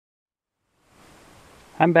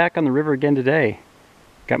I'm back on the river again today.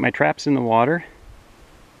 Got my traps in the water,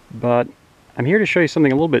 but I'm here to show you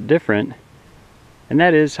something a little bit different, and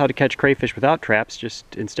that is how to catch crayfish without traps, just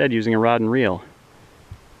instead using a rod and reel.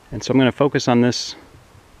 And so I'm going to focus on this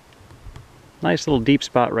nice little deep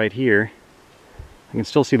spot right here. I can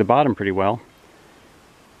still see the bottom pretty well.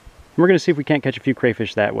 And we're going to see if we can't catch a few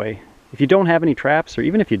crayfish that way. If you don't have any traps, or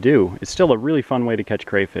even if you do, it's still a really fun way to catch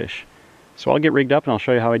crayfish. So I'll get rigged up and I'll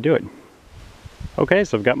show you how I do it. Okay,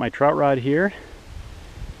 so I've got my trout rod here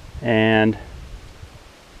and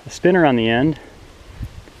a spinner on the end.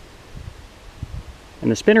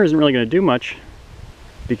 And the spinner isn't really going to do much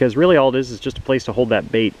because really all it is just a place to hold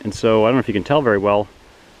that bait. And so I don't know if you can tell very well,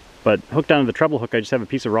 but hooked onto the treble hook I just have a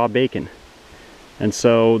piece of raw bacon. And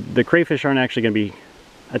so the crayfish aren't actually going to be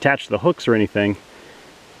attached to the hooks or anything.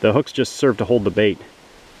 The hooks just serve to hold the bait.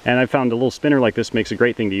 And I found a little spinner like this makes a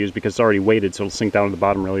great thing to use because it's already weighted, so it'll sink down to the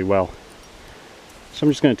bottom really well. So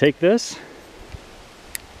I'm just going to take this,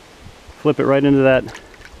 flip it right into that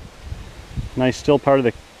nice still part of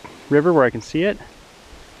the river where I can see it.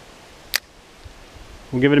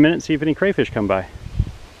 We'll give it a minute and see if any crayfish come by.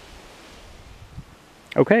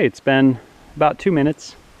 Okay, it's been about 2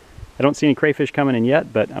 minutes. I don't see any crayfish coming in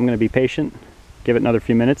yet, but I'm going to be patient. Give it another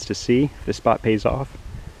few minutes to see if this spot pays off.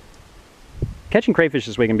 Catching crayfish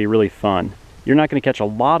this way can be really fun. You're not going to catch a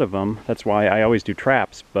lot of them, that's why I always do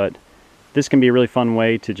traps, but this can be a really fun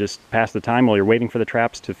way to just pass the time while you're waiting for the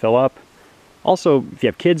traps to fill up. Also, if you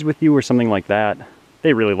have kids with you or something like that,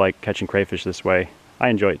 they really like catching crayfish this way. I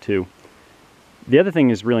enjoy it too. The other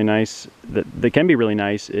thing is really nice, that can be really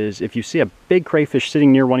nice, is if you see a big crayfish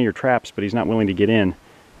sitting near one of your traps but he's not willing to get in,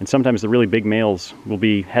 and sometimes the really big males will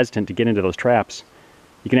be hesitant to get into those traps,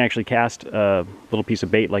 you can actually cast a little piece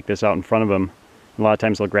of bait like this out in front of them. A lot of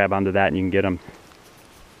times they'll grab onto that and you can get them.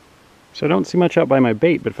 So I don't see much out by my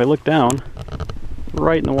bait, but if I look down,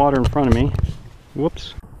 right in the water in front of me,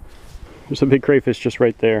 whoops, there's a big crayfish just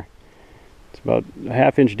right there. It's about a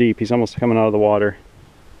 ½ inch deep. He's almost coming out of the water.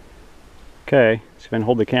 Okay, so if I can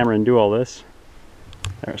hold the camera and do all this.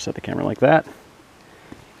 There, set the camera like that.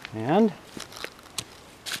 And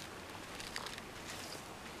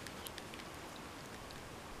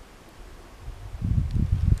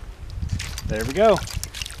there we go.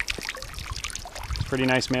 Pretty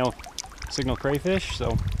nice male signal crayfish,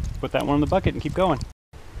 so put that one in the bucket and keep going.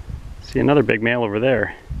 See another big male over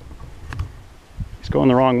there. He's going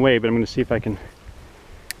the wrong way, but I'm going to see if I can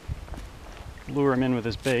lure him in with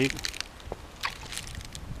this bait.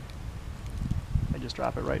 I just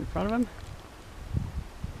drop it right in front of him.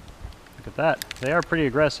 Look at that. They are pretty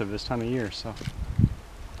aggressive this time of year, so.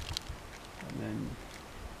 And then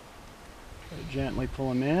gently pull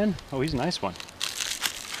him in. Oh, he's a nice one.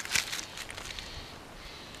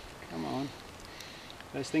 Come on.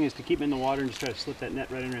 Best thing is to keep him in the water and just try to slip that net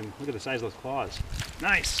right in him. Look at the size of those claws.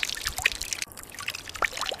 Nice!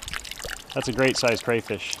 That's a great sized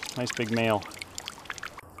crayfish. Nice big male.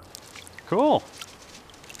 Cool!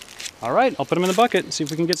 Alright, I'll put him in the bucket and see if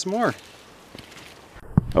we can get some more.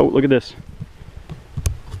 Oh, look at this.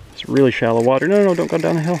 It's really shallow water. No, no, no, don't go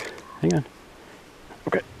down the hill. Hang on.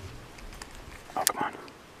 Okay. Oh, come on.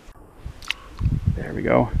 There we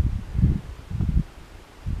go.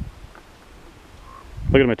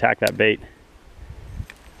 Look at him attack that bait.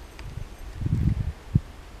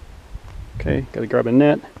 Okay, gotta grab a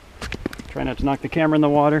net. Try not to knock the camera in the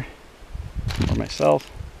water, or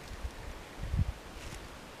myself.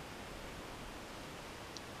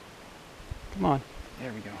 Come on,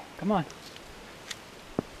 there we go, come on.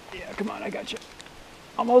 Yeah, come on, I got you.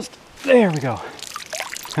 Almost, there we go.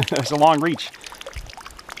 That was a long reach.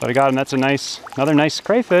 But I got him, that's another nice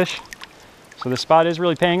crayfish. So this spot is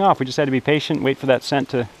really paying off. We just had to be patient, wait for that scent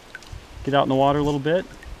to get out in the water a little bit.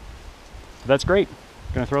 But that's great.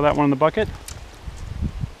 Gonna throw that one in the bucket.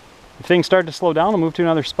 If things start to slow down, I'll move to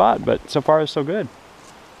another spot, but so far so good.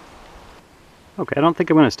 Okay, I don't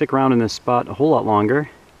think I'm gonna stick around in this spot a whole lot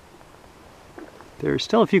longer. There's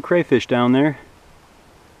still a few crayfish down there.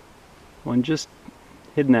 One just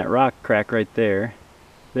hidden that rock crack right there.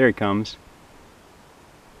 There he comes.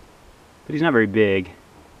 But he's not very big.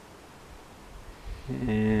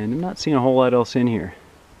 And I'm not seeing a whole lot else in here.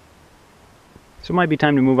 So it might be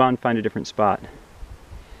time to move on and find a different spot.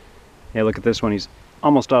 Yeah, look at this one. He's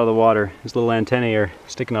almost out of the water. His little antennae are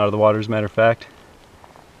sticking out of the water, as a matter of fact.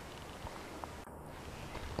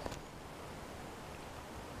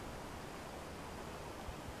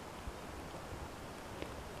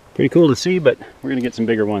 Pretty cool to see, but we're going to get some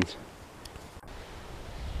bigger ones.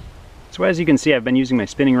 So as you can see, I've been using my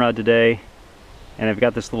spinning rod today. And I've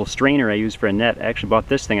got this little strainer I use for a net. I actually bought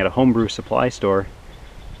this thing at a homebrew supply store,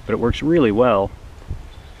 but it works really well.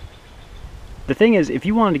 The thing is, if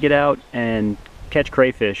you wanted to get out and catch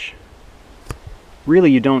crayfish,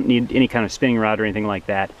 really you don't need any kind of spinning rod or anything like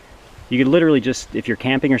that. You could literally just, if you're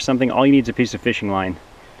camping or something, all you need is a piece of fishing line.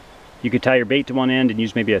 You could tie your bait to one end and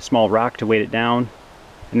use maybe a small rock to weight it down,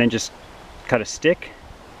 and then just cut a stick,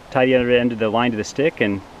 tie the other end of the line to the stick,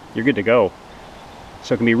 and you're good to go.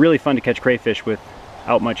 So it can be really fun to catch crayfish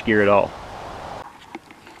without much gear at all.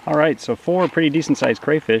 Alright, so 4 pretty decent sized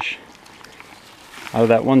crayfish out of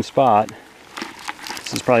that one spot.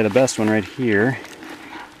 This is probably the best one right here.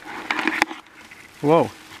 Whoa.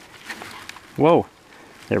 Whoa.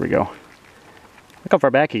 There we go. Look how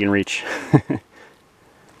far back he can reach.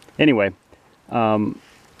 Anyway, a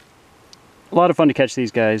lot of fun to catch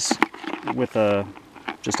these guys with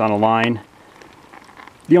just on a line.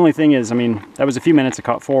 The only thing is, I mean, that was a few minutes. I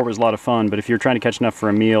caught 4, it was a lot of fun, but if you're trying to catch enough for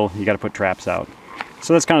a meal, you got to put traps out.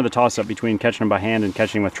 So that's kind of the toss-up between catching them by hand and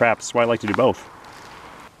catching them with traps. That's why I like to do both.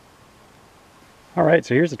 Alright,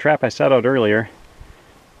 so here's the trap I set out earlier.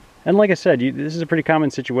 And like I said, this is a pretty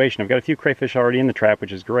common situation. I've got a few crayfish already in the trap,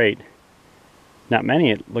 which is great. Not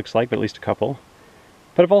many, it looks like, but at least a couple.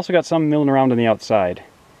 But I've also got some milling around on the outside.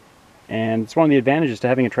 And it's one of the advantages to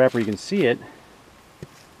having a trap where you can see it,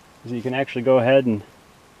 is that you can actually go ahead and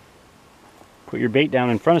put your bait down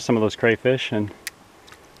in front of some of those crayfish and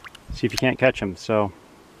see if you can't catch them. So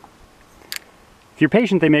if you're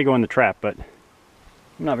patient, they may go in the trap, but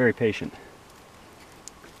I'm not very patient.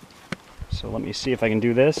 So let me see if I can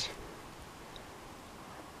do this.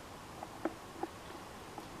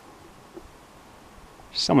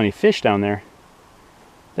 So many fish down there.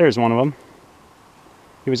 There's one of them.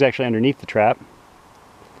 He was actually underneath the trap.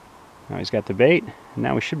 Now he's got the bait, and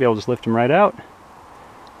now we should be able to just lift him right out.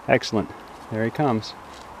 Excellent. There he comes.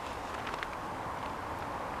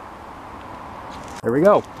 There we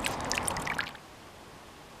go.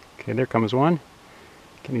 Okay, there comes one.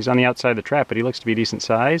 Okay, he's on the outside of the trap, but he looks to be decent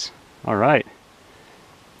size. All right.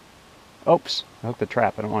 Oops, I hooked the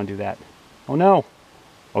trap. I don't want to do that. Oh no.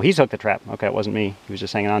 Oh, he's hooked the trap. Okay, it wasn't me. He was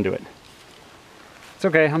just hanging on to it. It's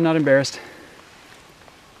okay, I'm not embarrassed.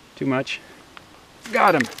 Too much.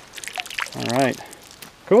 Got him. All right.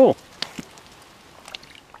 Cool.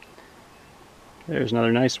 There's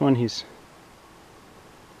another nice one. He's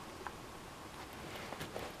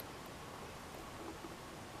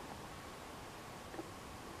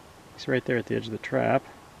right there at the edge of the trap.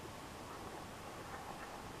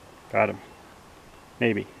 Got him.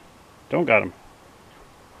 Maybe. Don't got him.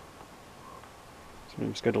 So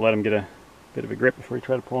I'm just going to let him get a bit of a grip before we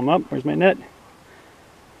try to pull him up. Where's my net?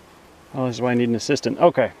 Oh, this is why I need an assistant.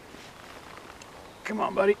 Okay. Come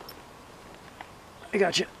on, buddy. I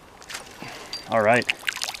got you. All right.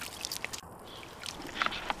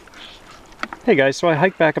 Hey guys, so I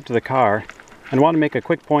hiked back up to the car and want to make a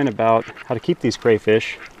quick point about how to keep these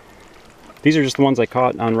crayfish. These are just the ones I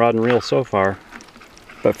caught on rod and reel so far.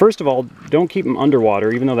 But first of all, don't keep them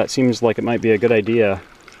underwater, even though that seems like it might be a good idea.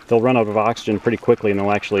 They'll run out of oxygen pretty quickly and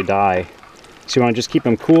they'll actually die. So you want to just keep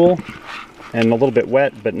them cool and a little bit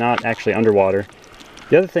wet, but not actually underwater.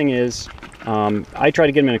 The other thing is, I try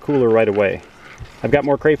to get them in a cooler right away. I've got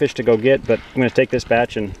more crayfish to go get, but I'm going to take this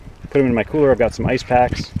batch and put them in my cooler. I've got some ice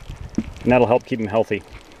packs, and that'll help keep them healthy.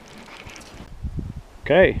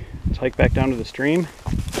 Okay, let's hike back down to the stream.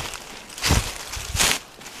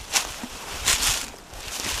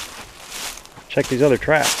 Check these other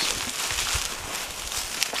traps.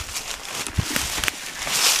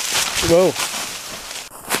 Whoa.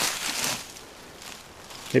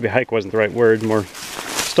 Maybe hike wasn't the right word, more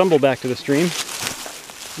stumble back to the stream.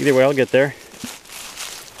 Either way, I'll get there.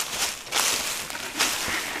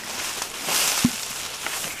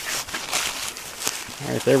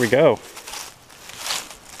 All right, there we go.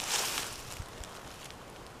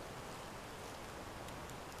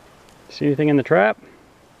 See anything in the trap?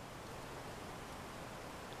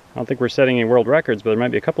 I don't think we're setting any world records, but there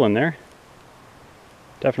might be a couple in there.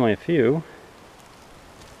 Definitely a few.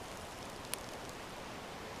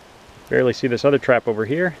 Barely see this other trap over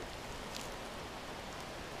here.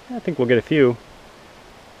 I think we'll get a few.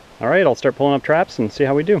 Alright, I'll start pulling up traps and see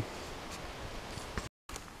how we do.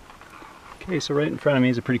 Okay, so right in front of me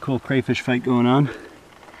is a pretty cool crayfish fight going on.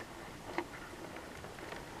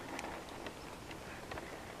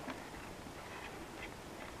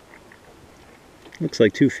 Looks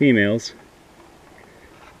like 2 females.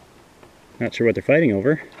 Not sure what they're fighting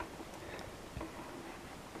over.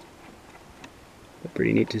 But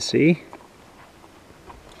pretty neat to see.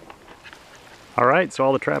 Alright, so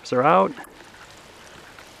all the traps are out.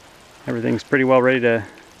 Everything's pretty well ready to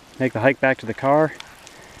make the hike back to the car.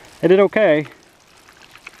 I did okay.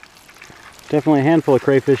 Definitely a handful of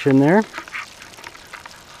crayfish in there.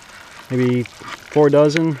 maybe 4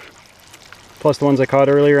 dozen, plus the ones I caught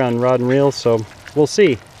earlier on rod and reel, so we'll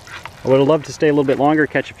see. I would have loved to stay a little bit longer,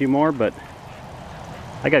 catch a few more, but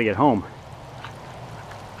I gotta get home.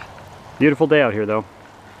 Beautiful day out here though.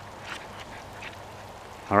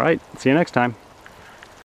 All right, see you next time.